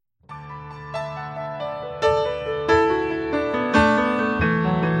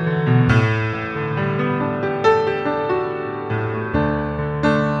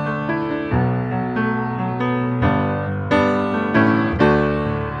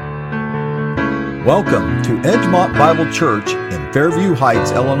Welcome to Edgemont Bible Church in Fairview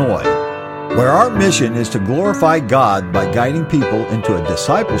Heights, Illinois, where our mission is to glorify God by guiding people into a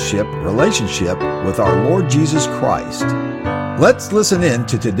discipleship relationship with our Lord Jesus Christ. Let's listen in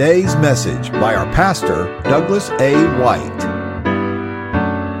to today's message by our pastor, Douglas A. White.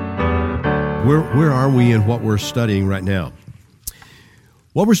 Where are we in what we're studying right now?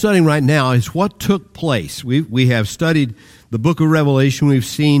 What we're studying right now is what took place. We have studied the book of Revelation. We've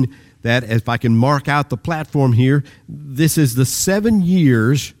seen that, if I can mark out the platform here, this is the 7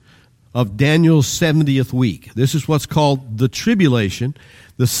 years of Daniel's 70th week. This is what's called the tribulation.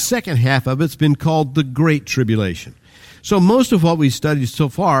 The second half of it's been called the Great Tribulation. So most of what we've studied so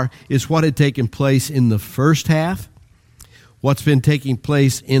far is what had taken place in the first half, what's been taking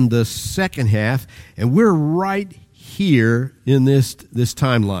place in the second half, and we're right here in this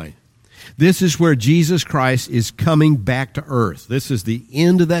timeline. This is where Jesus Christ is coming back to earth. This is the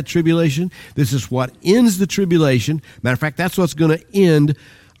end of that tribulation. This is what ends the tribulation. Matter of fact, that's what's going to end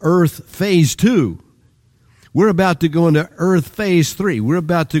earth phase 2. We're about to go into earth phase 3. We're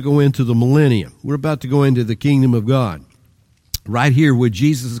about to go into the millennium. We're about to go into the kingdom of God. Right here where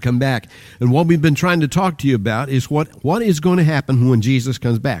Jesus has come back. And what we've been trying to talk to you about is what is going to happen when Jesus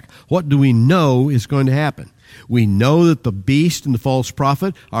comes back. What do we know is going to happen? We know that the beast and the false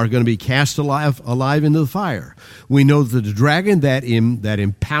prophet are going to be cast alive into the fire. We know that the dragon that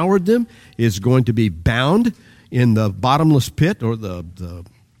empowered them is going to be bound in the bottomless pit, or the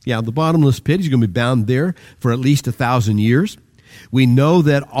bottomless pit. He's going to be bound there for at least 1,000 years. We know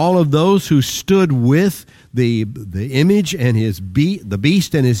that all of those who stood with the image and the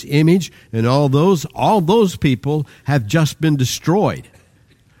beast and his image, and all those people have just been destroyed.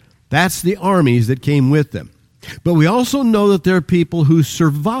 That's the armies that came with them. But we also know that there are people who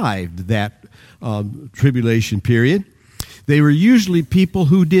survived that tribulation period. They were usually people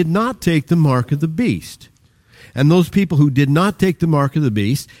who did not take the mark of the beast. And those people who did not take the mark of the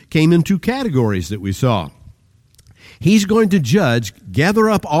beast came in 2 categories that we saw. He's going to gather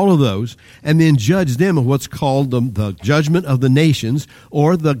up all of those, and then judge them of what's called the judgment of the nations,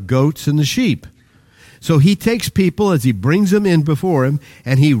 or the goats and the sheep. So he takes people as he brings them in before him,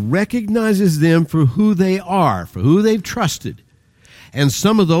 and he recognizes them for who they are, for who they've trusted. And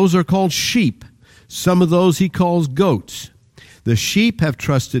some of those are called sheep. Some of those he calls goats. The sheep have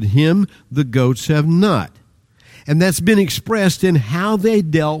trusted him, the goats have not. And that's been expressed in how they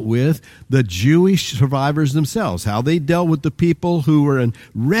dealt with the Jewish survivors themselves, how they dealt with the people who were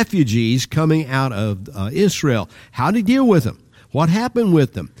refugees coming out of Israel. How did he deal with them? What happened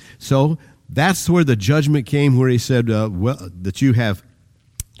with them? So that's where the judgment came, where he said that you have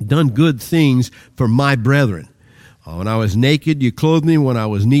done good things for my brethren. When I was naked, you clothed me. When I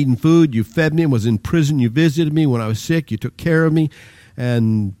was needing food, you fed me. When I was in prison, you visited me. When I was sick, you took care of me.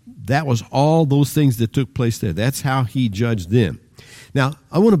 And that was all those things that took place there. That's how he judged them. Now,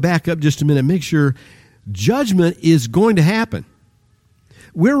 I want to back up just a minute and make sure judgment is going to happen.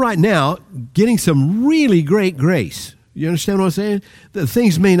 We're right now getting some really great grace. You understand what I'm saying? The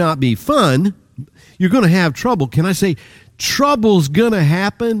things may not be fun. You're going to have trouble. Can I say trouble's going to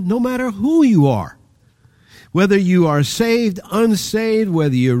happen no matter who you are? Whether you are saved, unsaved,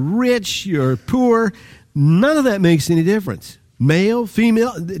 whether you're rich, you're poor, none of that makes any difference. Male,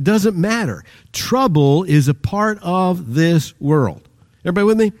 female, it doesn't matter. Trouble is a part of this world. Everybody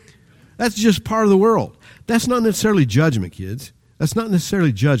with me? That's just part of the world. That's not necessarily judgment, kids. That's not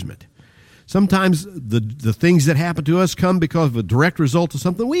necessarily judgment. Sometimes the things that happen to us come because of a direct result of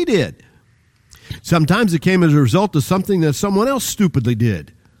something we did. Sometimes it came as a result of something that someone else stupidly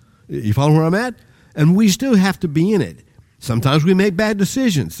did. You follow where I'm at? And we still have to be in it. Sometimes we make bad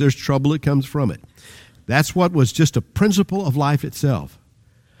decisions. There's trouble that comes from it. That's what was just a principle of life itself.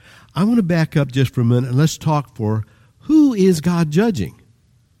 I want to back up just for a minute and let's talk for who is God judging?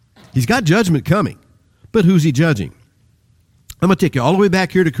 He's got judgment coming, but who's he judging? I'm going to take you all the way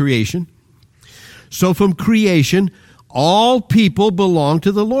back here to creation. So from creation, all people belong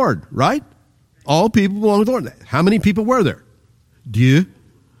to the Lord, right? All people belong to the Lord. How many people were there? Dieu.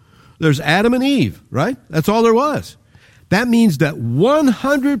 There's Adam and Eve, right? That's all there was. That means that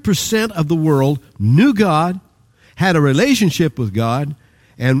 100% of the world knew God, had a relationship with God,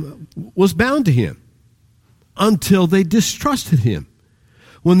 and was bound to him until they distrusted him.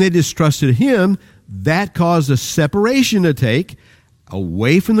 When they distrusted him, that caused a separation to take.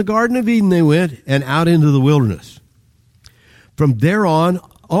 Away from the Garden of Eden they went, and out into the wilderness. From there on,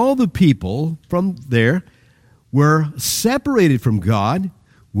 all the people from there were separated from God,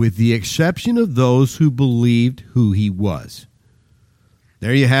 with the exception of those who believed who he was.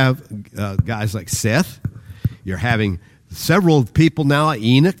 There you have guys like Seth. You're having several people now,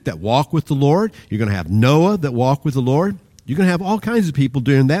 Enoch, that walk with the Lord. You're going to have Noah that walk with the Lord. You're going to have all kinds of people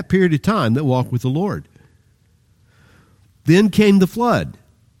during that period of time that walk with the Lord. Then came the flood.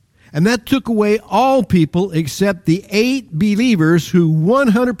 And that took away all people except the 8 believers who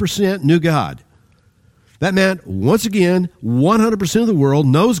 100% knew God. That meant, once again, 100% of the world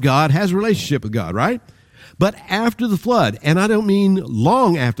knows God, has a relationship with God, right? But after the flood, and I don't mean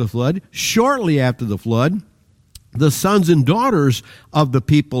long after the flood, shortly after the flood, the sons and daughters of the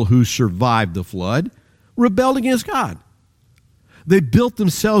people who survived the flood rebelled against God. They built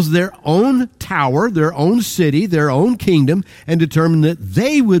themselves their own tower, their own city, their own kingdom, and determined that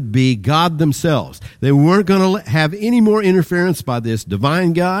they would be God themselves. They weren't going to have any more interference by this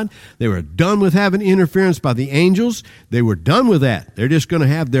divine God. They were done with having interference by the angels. They were done with that. They're just going to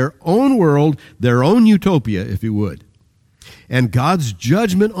have their own world, their own utopia, if you would. And God's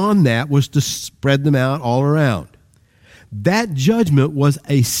judgment on that was to spread them out all around. That judgment was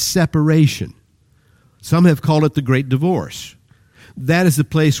a separation. Some have called it the Great Divorce. That is the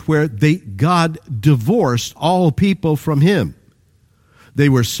place where God divorced all people from him. They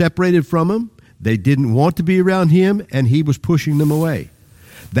were separated from him. They didn't want to be around him, and he was pushing them away.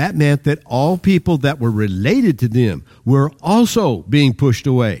 That meant that all people that were related to them were also being pushed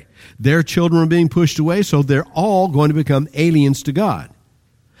away. Their children were being pushed away, so they're all going to become aliens to God.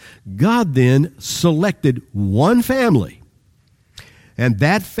 God then selected one family. And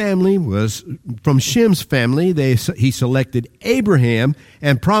that family was from Shem's family. He selected Abraham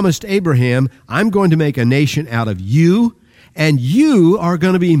and promised Abraham, I'm going to make a nation out of you, and you are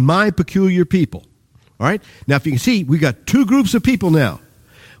going to be my peculiar people. All right? Now, if you can see, we've got 2 groups of people now.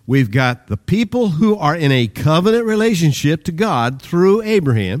 We've got the people who are in a covenant relationship to God through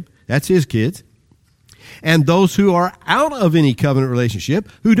Abraham. That's his kids. And those who are out of any covenant relationship,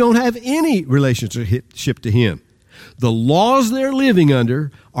 who don't have any relationship to him. The laws they're living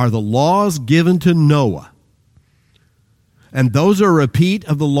under are the laws given to Noah. And those are a repeat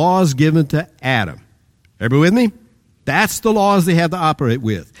of the laws given to Adam. Everybody with me? That's the laws they have to operate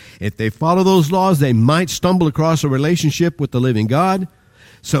with. If they follow those laws, they might stumble across a relationship with the living God.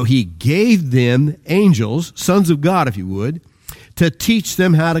 So he gave them angels, sons of God, if you would, to teach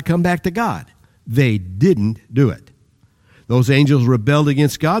them how to come back to God. They didn't do it. Those angels rebelled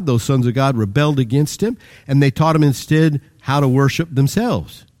against God. Those sons of God rebelled against him, and they taught them instead how to worship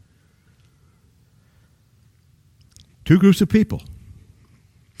themselves. 2 groups of people.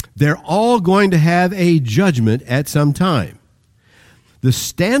 They're all going to have a judgment at some time. The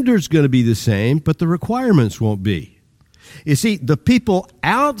standard's going to be the same, but the requirements won't be. You see, the people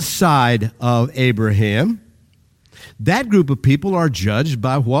outside of Abraham, that group of people are judged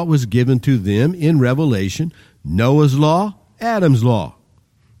by what was given to them in Revelation, Noah's law, Adam's law.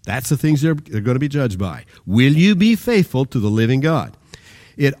 That's the things they're going to be judged by. Will you be faithful to the living God?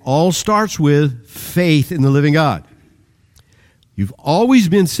 It all starts with faith in the living God. You've always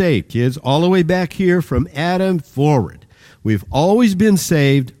been saved, kids, all the way back here from Adam forward. We've always been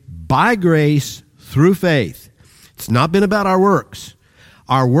saved by grace through faith. It's not been about our works.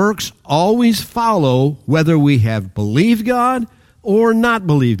 Our works always follow whether we have believed God or not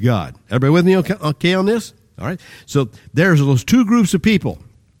believed God. Everybody with me okay on this? All right, so there's those 2 groups of people.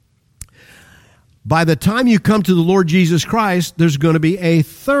 By the time you come to the Lord Jesus Christ, there's going to be a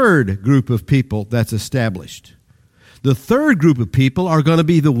 3rd group of people that's established. The 3rd group of people are going to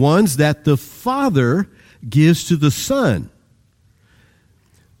be the ones that the Father gives to the Son.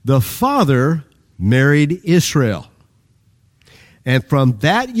 The Father married Israel. And from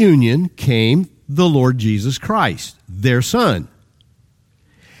that union came the Lord Jesus Christ, their Son.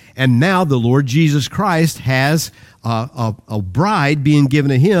 And now the Lord Jesus Christ has a bride being given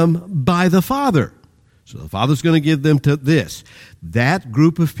to him by the Father. So the Father's going to give them to this. That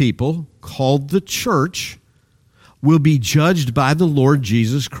group of people, called the church, will be judged by the Lord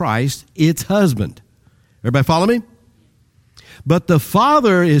Jesus Christ, its husband. Everybody follow me? But the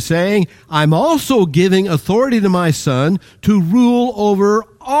Father is saying, I'm also giving authority to my Son to rule over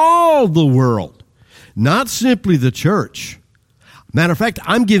all the world, not simply the church. Matter of fact,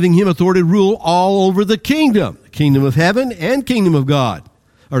 I'm giving him authority to rule all over the kingdom of heaven and kingdom of God,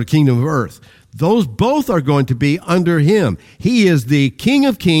 or the kingdom of earth. Those both are going to be under him. He is the King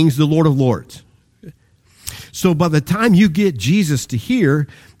of kings, the Lord of lords. So by the time you get Jesus to here,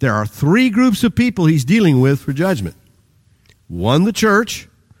 there are 3 groups of people he's dealing with for judgment. 1, the church.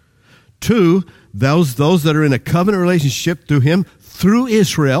 2, those that are in a covenant relationship to him through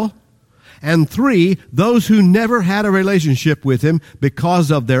Israel. And 3, those who never had a relationship with him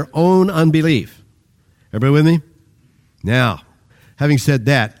because of their own unbelief. Everybody with me? Now, having said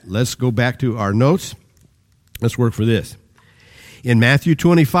that, let's go back to our notes. Let's work for this. In Matthew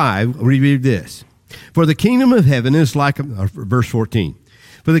 25, we read this. For the kingdom of heaven is like, verse 14.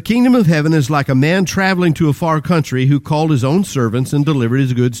 For the kingdom of heaven is like a man traveling to a far country who called his own servants and delivered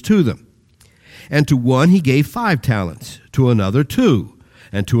his goods to them. And to one he gave 5 talents, to another 2,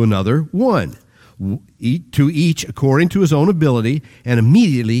 and to another 1, to each according to his own ability, and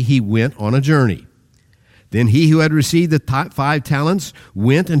immediately he went on a journey. Then he who had received the 5 talents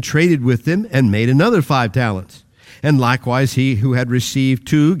went and traded with them and made another 5 talents. And likewise he who had received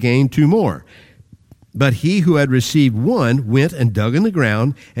 2 gained 2 more. But he who had received 1 went and dug in the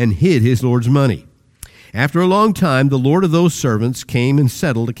ground and hid his Lord's money. After a long time, the Lord of those servants came and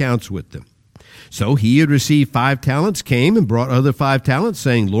settled accounts with them. So he who had received 5 talents came and brought other 5 talents,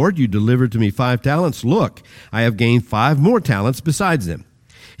 saying, Lord, you delivered to me 5 talents. Look, I have gained 5 more talents besides them.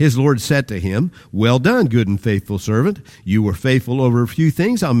 His Lord said to him, Well done, good and faithful servant. You were faithful over a few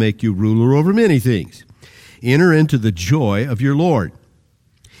things. I'll make you ruler over many things. Enter into the joy of your Lord.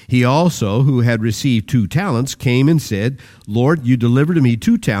 He also, who had received 2 talents, came and said, Lord, you delivered to me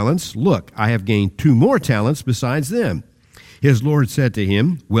 2 talents. Look, I have gained 2 more talents besides them. His Lord said to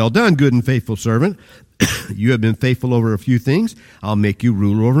him, Well done, good and faithful servant. You have been faithful over a few things. I'll make you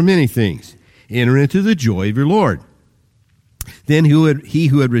ruler over many things. Enter into the joy of your Lord. Then he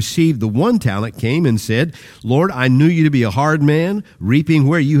who had received the 1 talent came and said, Lord, I knew you to be a hard man, reaping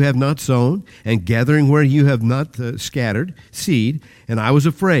where you have not sown, and gathering where you have not scattered seed, and I was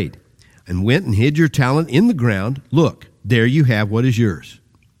afraid, and went and hid your talent in the ground. Look, there you have what is yours.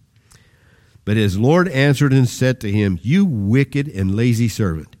 But his Lord answered and said to him, You wicked and lazy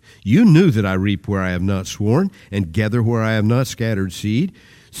servant, you knew that I reap where I have not sworn, and gather where I have not scattered seed.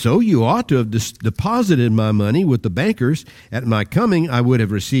 So you ought to have deposited my money with the bankers. At my coming I would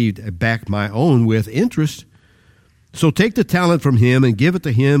have received back my own with interest. So take the talent from him and give it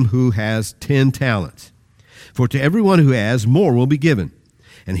to him who has 10 talents. For to everyone who has, more will be given,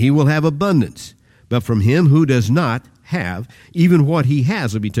 and he will have abundance. But from him who does not have, even what he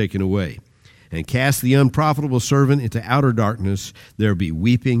has will be taken away. And cast the unprofitable servant into outer darkness. There will be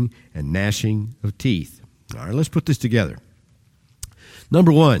weeping and gnashing of teeth. All right, let's put this together.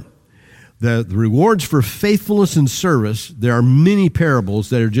 Number 1, the rewards for faithfulness and service. There are many parables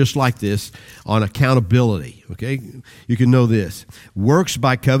that are just like this on accountability. Okay, you can know this. Works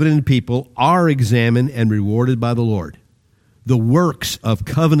by covenanted people are examined and rewarded by the Lord. The works of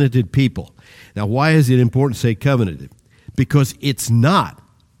covenanted people. Now, why is it important to say covenanted? Because it's not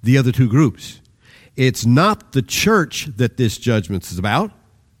the other 2 groups. It's not the church that this judgment is about.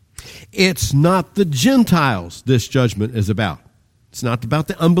 It's not the Gentiles this judgment is about. It's not about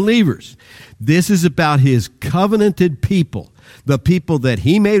the unbelievers. This is about his covenanted people, the people that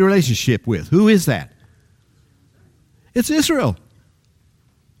he made a relationship with. Who is that? It's Israel.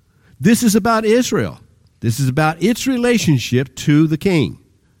 This is about Israel. This is about its relationship to the king.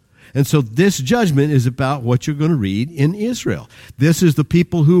 And so this judgment is about what you're going to read in Israel. This is the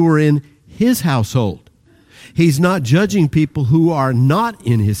people who are in his household. He's not judging people who are not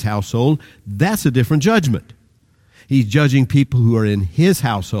in his household. That's a different judgment. He's judging people who are in his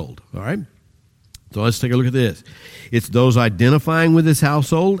household. All right? So let's take a look at this. It's those identifying with his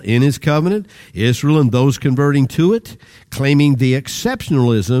household in his covenant, Israel, and those converting to it, claiming the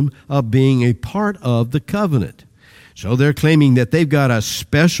exceptionalism of being a part of the covenant. So they're claiming that they've got a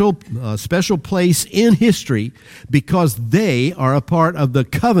special place in history because they are a part of the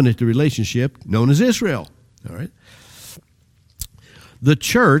covenant relationship known as Israel. All right? The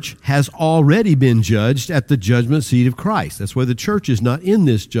church has already been judged at the judgment seat of Christ. That's why the church is not in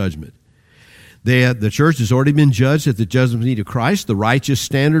this judgment. The church has already been judged at the judgment seat of Christ. The righteous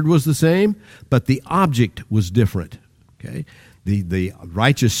standard was the same, but the object was different. Okay? The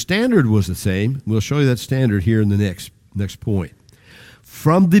righteous standard was the same. We'll show you that standard here in the next point.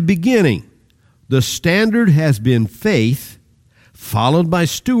 From the beginning, the standard has been faith, followed by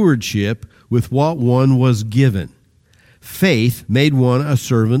stewardship with what one was given. Faith made one a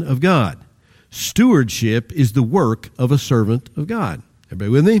servant of God. Stewardship is the work of a servant of God. Everybody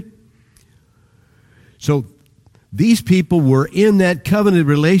with me? So these people were in that covenant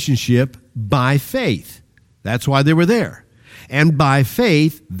relationship by faith. That's why they were there. And by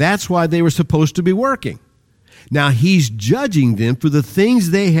faith, that's why they were supposed to be working. Now he's judging them for the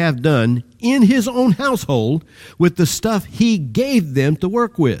things they have done in his own household with the stuff he gave them to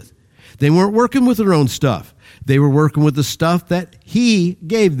work with. They weren't working with their own stuff. They were working with the stuff that he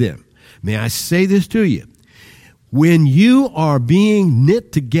gave them. May I say this to you? When you are being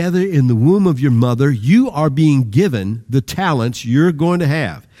knit together in the womb of your mother, you are being given the talents you're going to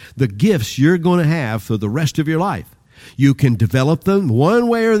have, the gifts you're going to have for the rest of your life. You can develop them one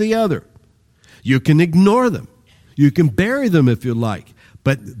way or the other. You can ignore them. You can bury them if you like,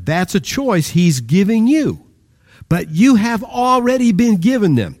 but that's a choice he's giving you. But you have already been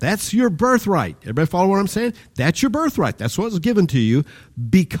given them. That's your birthright. Everybody follow what I'm saying? That's your birthright. That's what was given to you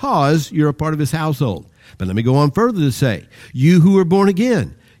because you're a part of his household. But let me go on further to say, you who are born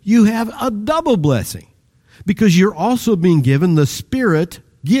again, you have a double blessing because you're also being given the Spirit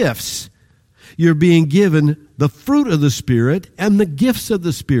gifts. You're being given the fruit of the Spirit and the gifts of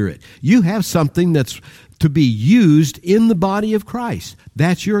the Spirit. You have something that's to be used in the body of Christ.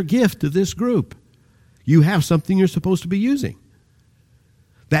 That's your gift to this group. You have something you're supposed to be using.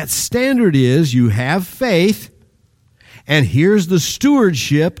 That standard is you have faith, and here's the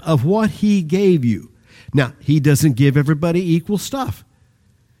stewardship of what he gave you. Now, he doesn't give everybody equal stuff.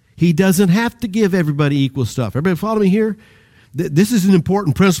 He doesn't have to give everybody equal stuff. Everybody follow me here? This is an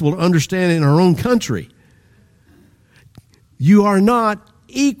important principle to understand in our own country. You are not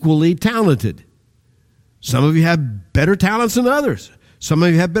equally talented. Some of you have better talents than others. Some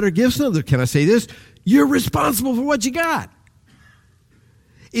of you have better gifts than others. Can I say this? You're responsible for what you got.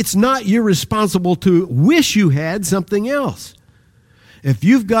 It's not you're responsible to wish you had something else. If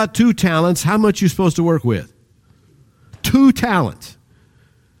you've got 2 talents, how much are you supposed to work with? 2 talents.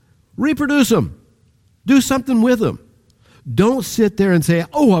 Reproduce them. Do something with them. Don't sit there and say,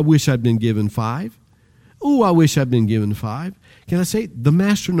 oh, I wish I'd been given 5. Oh, I wish I'd been given 5. Can I say, the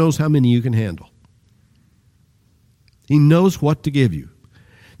master knows how many you can handle. He knows what to give you.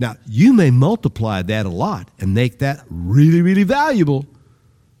 Now, you may multiply that a lot and make that really, really valuable,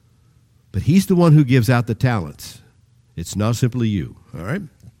 but he's the one who gives out the talents. It's not simply you, all right?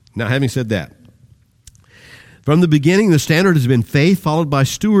 Now, having said that, from the beginning, the standard has been faith followed by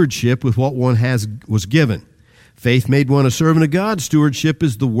stewardship with what one was given. Faith made one a servant of God. Stewardship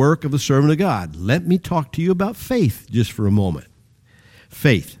is the work of a servant of God. Let me talk to you about faith just for a moment.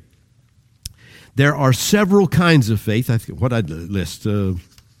 Faith. There are several kinds of faith. I think what I'd list.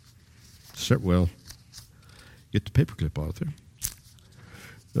 Well, get the paperclip out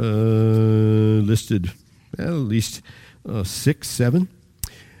there. Listed at least 6, 7.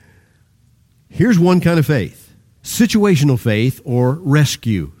 Here's one kind of faith. Situational faith or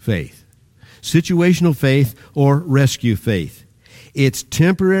rescue faith. Situational faith or rescue faith. It's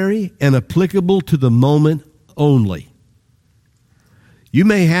temporary and applicable to the moment only. You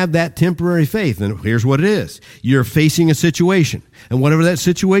may have that temporary faith, and here's what it is. You're facing a situation, and whatever that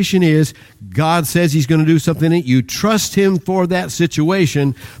situation is, God says he's going to do something in it. You trust him for that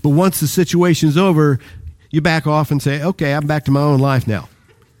situation, but once the situation's over, you back off and say, okay, I'm back to my own life now.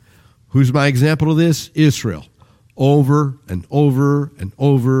 Who's my example of this? Israel. Over and over and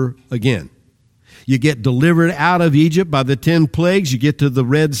over again. You get delivered out of Egypt by the 10 plagues. You get to the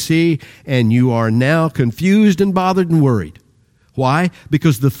Red Sea, and you are now confused and bothered and worried. Why?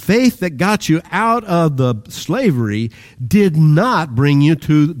 Because the faith that got you out of the slavery did not bring you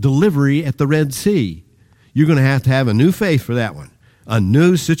to delivery at the Red Sea. You're going to have a new faith for that one. A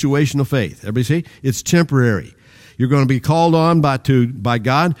new situational faith. Everybody see? It's temporary. You're going to be called on by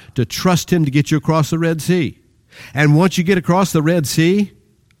God to trust him to get you across the Red Sea. And once you get across the Red Sea,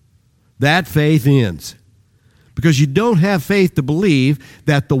 that faith ends. Because you don't have faith to believe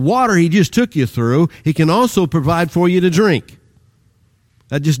that the water he just took you through, he can also provide for you to drink.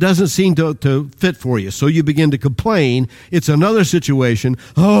 That just doesn't seem to fit for you. So you begin to complain. It's another situation.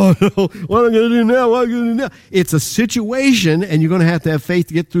 Oh, no, what am I going to do now? What am I going to do now? It's a situation, and you're going to have faith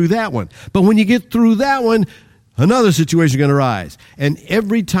to get through that one. But when you get through that one, another situation is going to arise. And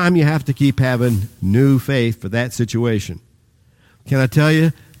every time you have to keep having new faith for that situation. Can I tell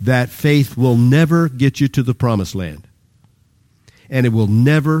you that faith will never get you to the promised land? And it will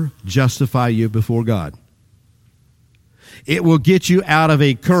never justify you before God. It will get you out of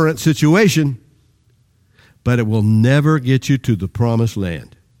a current situation, but it will never get you to the promised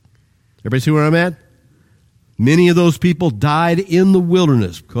land. Everybody see where I'm at? Many of those people died in the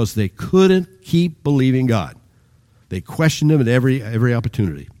wilderness because they couldn't keep believing God. They questioned him at every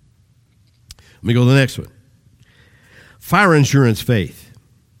opportunity. Let me go to the next one. Fire insurance faith.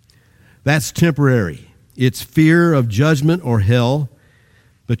 That's temporary. It's fear of judgment or hell,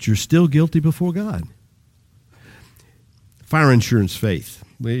 but you're still guilty before God. Fire insurance faith.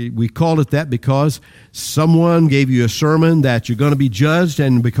 We called it that because someone gave you a sermon that you're going to be judged,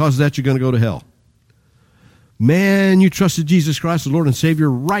 and because of that, you're going to go to hell. Man, you trusted Jesus Christ, the Lord and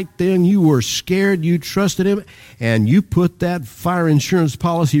Savior, right then. You were scared. You trusted him, and you put that fire insurance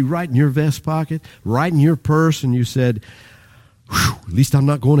policy right in your vest pocket, right in your purse, and you said, at least I'm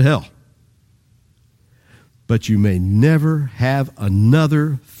not going to hell. But you may never have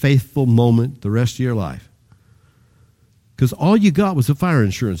another faithful moment the rest of your life. Because all you got was a fire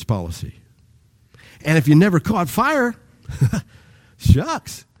insurance policy. And if you never caught fire,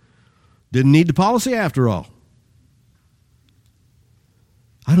 shucks, didn't need the policy after all.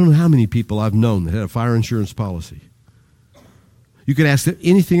 I don't know how many people I've known that had a fire insurance policy. You could ask them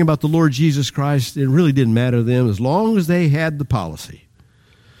anything about the Lord Jesus Christ. It really didn't matter to them as long as they had the policy.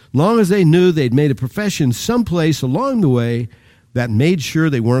 As long as they knew they'd made a profession someplace along the way that made sure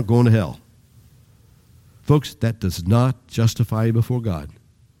they weren't going to hell. Folks, that does not justify you before God.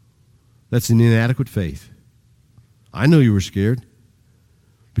 That's an inadequate faith. I know you were scared,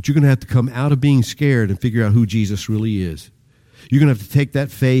 but you're going to have to come out of being scared and figure out who Jesus really is. You're going to have to take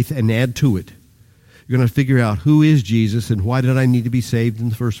that faith and add to it. You're going to figure out who is Jesus and why did I need to be saved in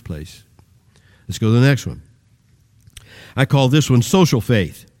the first place. Let's go to the next one. I call this one social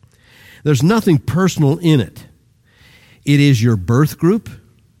faith. There's nothing personal in it. It is your birth group,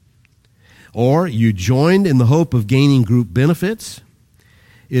 or you joined in the hope of gaining group benefits.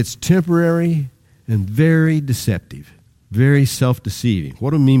 It's temporary and very deceptive, very self-deceiving.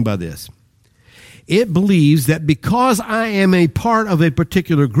 What do I mean by this? It believes that because I am a part of a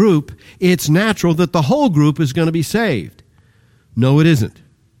particular group, it's natural that the whole group is going to be saved. No, it isn't.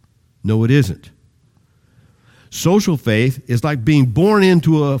 No, it isn't. Social faith is like being born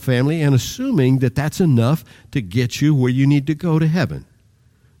into a family and assuming that that's enough to get you where you need to go to heaven.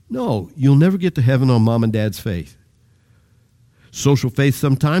 No, you'll never get to heaven on mom and dad's faith. Social faith,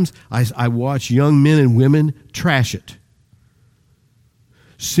 sometimes I watch young men and women trash it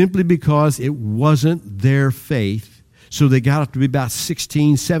simply because it wasn't their faith. So they got up to be about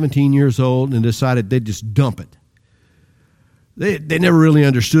 16, 17 years old and decided they'd just dump it. They never really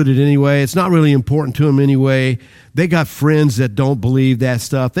understood it anyway. It's not really important to them anyway. They got friends that don't believe that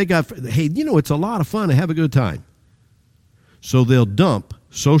stuff. Hey, it's a lot of fun to have a good time. So they'll dump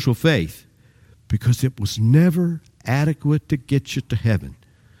social faith because it was never adequate to get you to heaven.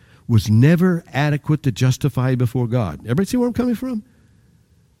 Was never adequate to justify you before God. Everybody see where I'm coming from?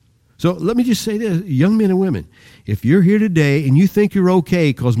 So let me just say this, young men and women, if you're here today and you think you're okay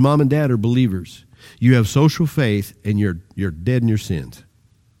because mom and dad are believers, you have social faith and you're dead in your sins.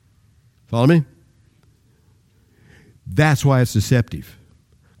 Follow me? That's why it's deceptive,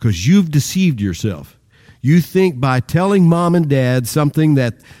 because you've deceived yourself. You think by telling mom and dad something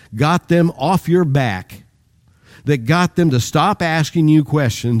that got them off your back, that got them to stop asking you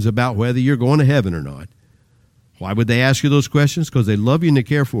questions about whether you're going to heaven or not. Why would they ask you those questions? Because they love you and they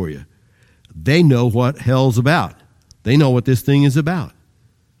care for you. They know what hell's about. They know what this thing is about.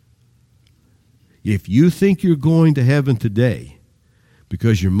 If you think you're going to heaven today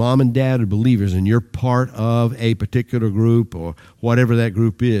because your mom and dad are believers and you're part of a particular group or whatever that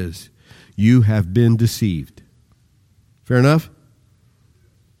group is, you have been deceived. Fair enough?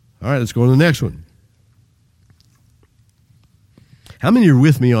 All right, let's go to the next one. How many are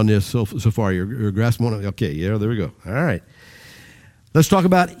with me on this so far? You're grasping one? Okay, yeah, there we go. All right. Let's talk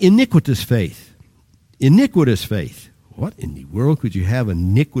about iniquitous faith. Iniquitous faith. What in the world could you have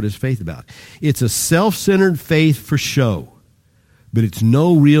iniquitous faith about? It's a self-centered faith for show, but it's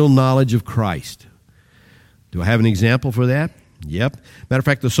no real knowledge of Christ. Do I have an example for that? Yep. Matter of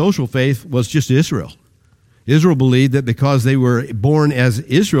fact, the social faith was just Israel. Israel believed that because they were born as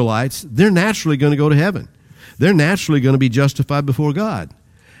Israelites, they're naturally going to go to heaven. They're naturally going to be justified before God.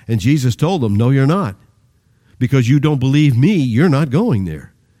 And Jesus told them, no, you're not. Because you don't believe me, you're not going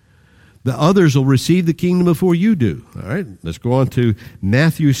there. The others will receive the kingdom before you do. All right, let's go on to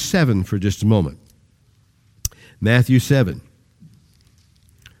Matthew 7 for just a moment. Matthew 7.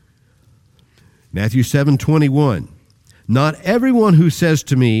 Matthew 7:21. Not everyone who says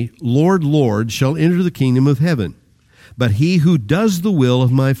to me, Lord, Lord, shall enter the kingdom of heaven, but he who does the will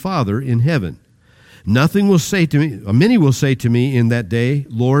of my Father in heaven. Many will say to me in that day,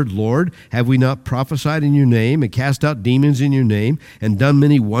 Lord, Lord, have we not prophesied in your name and cast out demons in your name and done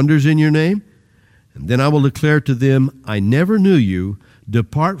many wonders in your name? And then I will declare to them, I never knew you.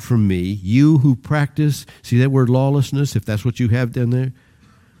 Depart from me, you who practice. See that word lawlessness, if that's what you have down there?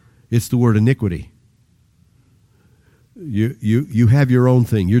 It's the word iniquity. You have your own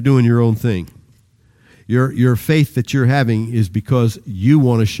thing. You're doing your own thing. Your faith that you're having is because you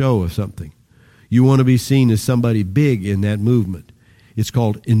want a show of something. You want to be seen as somebody big in that movement. It's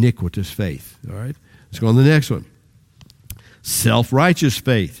called iniquitous faith. All right? Let's go on to the next one. Self-righteous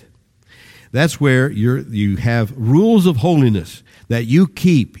faith. That's where you have rules of holiness that you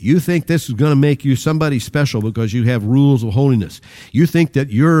keep. You think this is going to make you somebody special because you have rules of holiness. You think that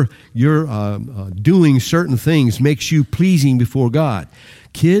you're doing certain things makes you pleasing before God.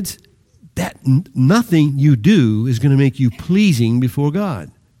 Kids, that nothing you do is going to make you pleasing before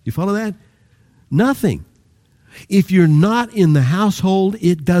God. You follow that? Nothing. If you're not in the household,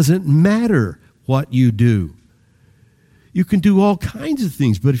 it doesn't matter what you do. You can do all kinds of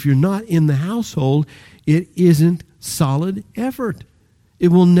things, but if you're not in the household, it isn't solid effort. It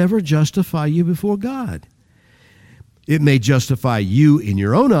will never justify you before God. It may justify you in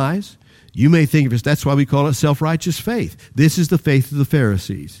your own eyes. You may think of it, that's why we call it self-righteous faith. This is the faith of the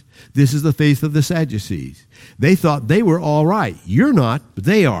Pharisees. This is the faith of the Sadducees. They thought they were all right. You're not, but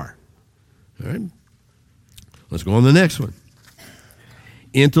they are. All right? Let's go on to the next one.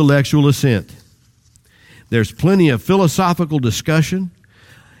 Intellectual assent. There's plenty of philosophical discussion.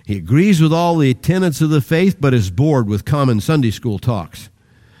 He agrees with all the tenets of the faith, but is bored with common Sunday school talks.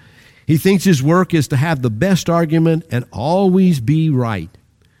 He thinks his work is to have the best argument and always be right.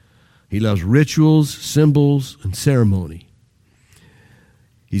 He loves rituals, symbols, and ceremony.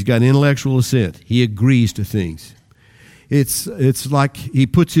 He's got intellectual assent. He agrees to things. It's like he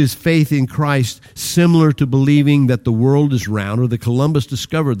puts his faith in Christ similar to believing that the world is round, or that Columbus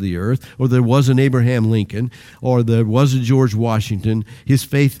discovered the earth, or there was an Abraham Lincoln, or there was a George Washington. His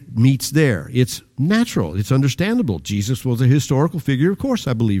faith meets there. It's natural. It's understandable. Jesus was a historical figure. Of course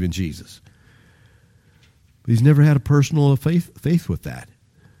I believe in Jesus. But he's never had a personal faith with that.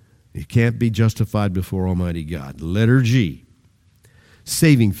 He can't be justified before Almighty God. Letter G,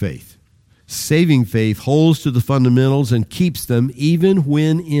 saving faith. Saving faith holds to the fundamentals and keeps them even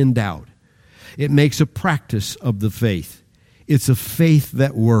when in doubt. It makes a practice of the faith. It's a faith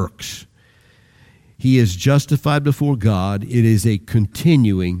that works. He is justified before God. It is a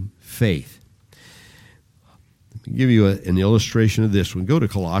continuing faith. Let me give you an illustration of this one. Go to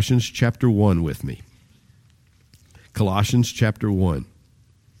Colossians chapter 1 with me. Colossians chapter 1.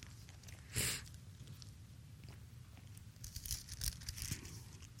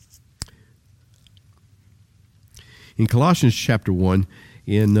 In Colossians chapter 1,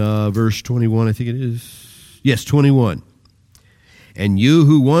 in verse 21, I think it is. Yes, 21. And you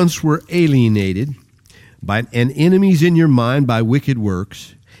who once were alienated and enemies in your mind by wicked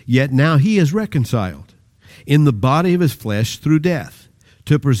works, yet now he is reconciled in the body of his flesh through death,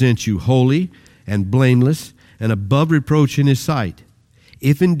 to present you holy and blameless and above reproach in his sight.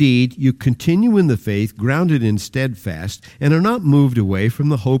 If indeed you continue in the faith, grounded in steadfast, and are not moved away from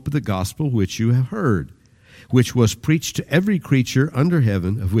the hope of the gospel which you have heard, which was preached to every creature under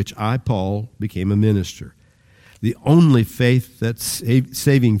heaven, of which I, Paul, became a minister. The only faith that's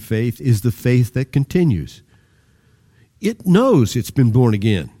saving faith is the faith that continues. It knows it's been born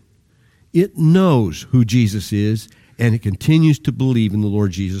again. It knows who Jesus is, and it continues to believe in the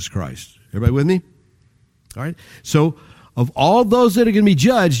Lord Jesus Christ. Everybody with me? All right? So, of all those that are going to be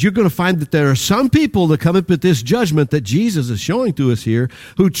judged, you're going to find that there are some people that come up with this judgment that Jesus is showing to us here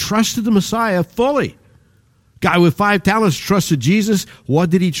who trusted the Messiah fully. Guy with 5 talents trusted Jesus.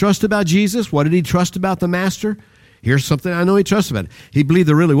 What did he trust about Jesus? What did he trust about the master? Here's something I know he trusted about. He believed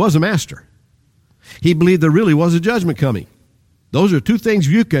there really was a master. He believed there really was a judgment coming. Those are 2 things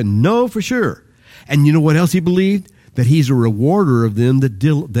you can know for sure. And you know what else he believed? That he's a rewarder of them that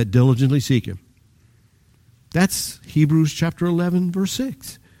diligently seek him. That's Hebrews chapter 11, verse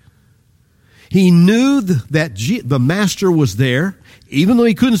 6. He knew that the master was there, even though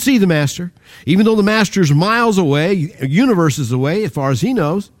he couldn't see the master, even though the master's miles away, universes away, as far as he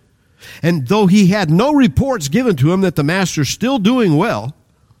knows. And though he had no reports given to him that the master's still doing well,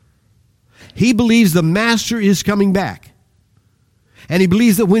 he believes the master is coming back. And he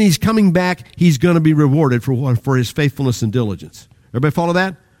believes that when he's coming back, he's going to be rewarded for his faithfulness and diligence. Everybody follow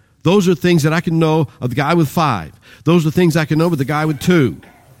that? Those are things that I can know of the guy with 5. Those are things I can know with the guy with 2.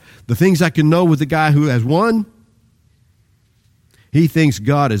 The things I can know with the guy who has 1, he thinks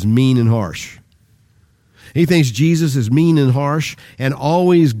God is mean and harsh. He thinks Jesus is mean and harsh and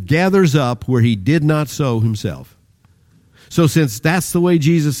always gathers up where he did not sow himself. So since that's the way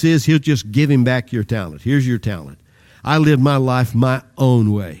Jesus is, he'll just give him back your talent. Here's your talent. I lived my life my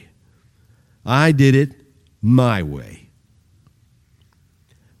own way. I did it my way.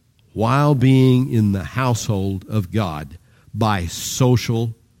 While being in the household of God by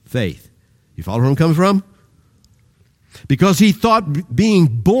social faith. You follow where I'm coming from? Because he thought being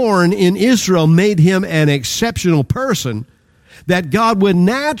born in Israel made him an exceptional person, that God would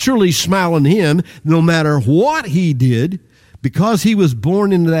naturally smile on him no matter what he did. Because he was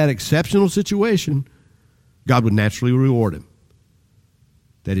born into that exceptional situation, God would naturally reward him.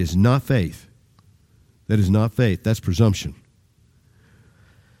 That is not faith. That is not faith. That's presumption.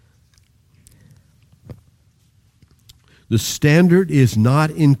 The standard is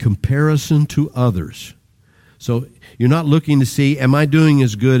not in comparison to others. So you're not looking to see, am I doing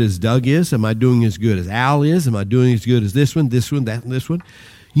as good as Doug is? Am I doing as good as Al is? Am I doing as good as this one, that, and this one?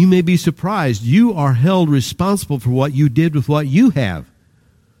 You may be surprised. You are held responsible for what you did with what you have.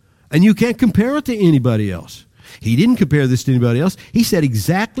 And you can't compare it to anybody else. He didn't compare this to anybody else. He said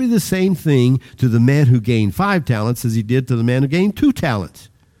exactly the same thing to the man who gained 5 talents as he did to the man who gained 2 talents.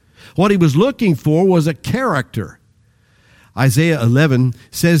 What he was looking for was a character. Isaiah 11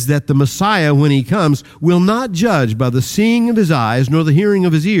 says that the Messiah, when he comes, will not judge by the seeing of his eyes nor the hearing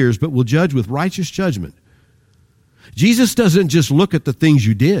of his ears, but will judge with righteous judgment. Jesus doesn't just look at the things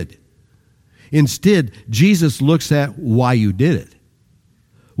you did. Instead, Jesus looks at why you did it.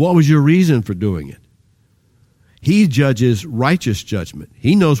 What was your reason for doing it? He judges righteous judgment.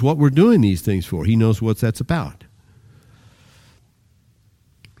 He knows what we're doing these things for. He knows what that's about.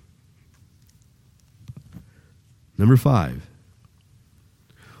 Number 5,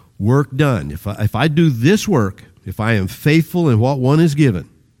 work done. If I do this work, if I am faithful in what one is given,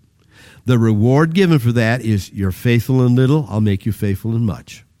 the reward given for that is you're faithful in little, I'll make you faithful in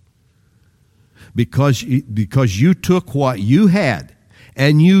much. Because you took what you had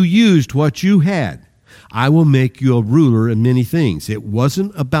and you used what you had, I will make you a ruler in many things. It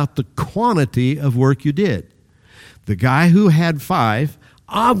wasn't about the quantity of work you did. The guy who had 5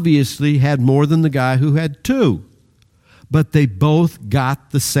 obviously had more than the guy who had 2. But they both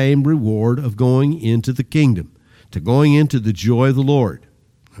got the same reward of going into the kingdom, to going into the joy of the Lord.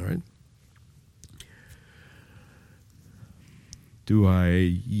 All right?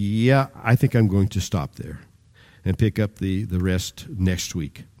 I think I'm going to stop there and pick up the rest next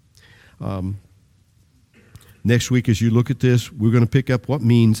week. Next week, as you look at this, we're going to pick up what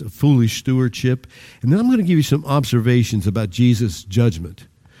means foolish stewardship. And then I'm going to give you some observations about Jesus' judgment.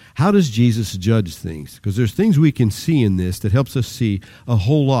 How does Jesus judge things? Because there's things we can see in this that helps us see a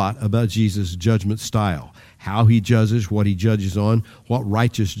whole lot about Jesus' judgment style. How he judges, what he judges on, what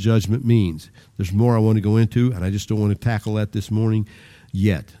righteous judgment means. There's more I want to go into, and I just don't want to tackle that this morning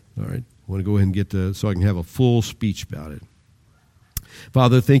yet. All right? I want to go ahead and get so I can have a full speech about it.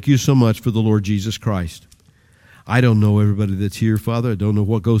 Father, thank you so much for the Lord Jesus Christ. I don't know everybody that's here, Father. I don't know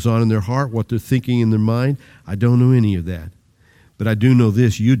what goes on in their heart, what they're thinking in their mind. I don't know any of that. But I do know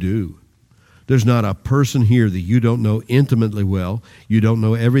this, you do. There's not a person here that you don't know intimately well. You don't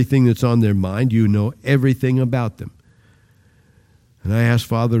know everything that's on their mind. You know everything about them. And I ask,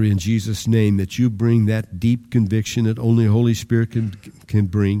 Father, in Jesus' name, that you bring that deep conviction that only the Holy Spirit can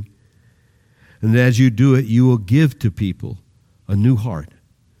bring. And as you do it, you will give to people a new heart.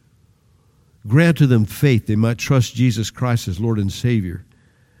 Grant to them faith they might trust Jesus Christ as Lord and Savior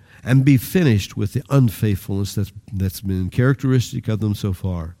and be finished with the unfaithfulness that's been characteristic of them so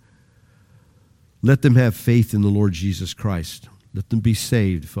far. Let them have faith in the Lord Jesus Christ. Let them be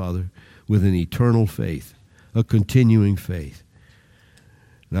saved, Father, with an eternal faith, a continuing faith.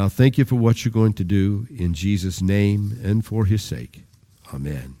 Now, thank you for what you're going to do in Jesus' name and for his sake.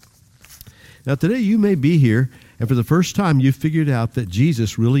 Amen. Now, today you may be here, and for the first time you've figured out that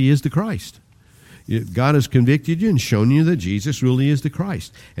Jesus really is the Christ. God has convicted you and shown you that Jesus really is the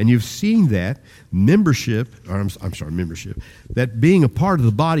Christ. And you've seen that membership, that being a part of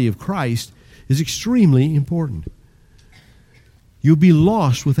the body of Christ is extremely important. You'll be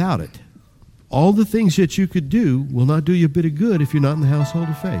lost without it. All the things that you could do will not do you a bit of good if you're not in the household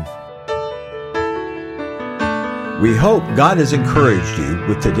of faith. We hope God has encouraged you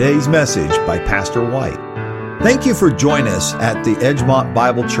with today's message by Pastor White. Thank you for joining us at the Edgemont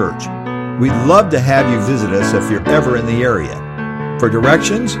Bible Church. We'd love to have you visit us if you're ever in the area. For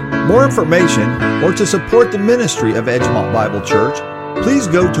directions, more information, or to support the ministry of Edgemont Bible Church, please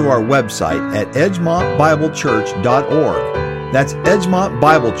go to our website at edgemontbiblechurch.org. That's Edgemont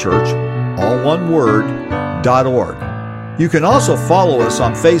Bible Church, all one word, .org. You can also follow us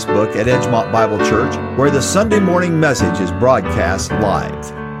on Facebook at Edgemont Bible Church, where the Sunday morning message is broadcast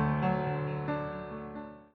live.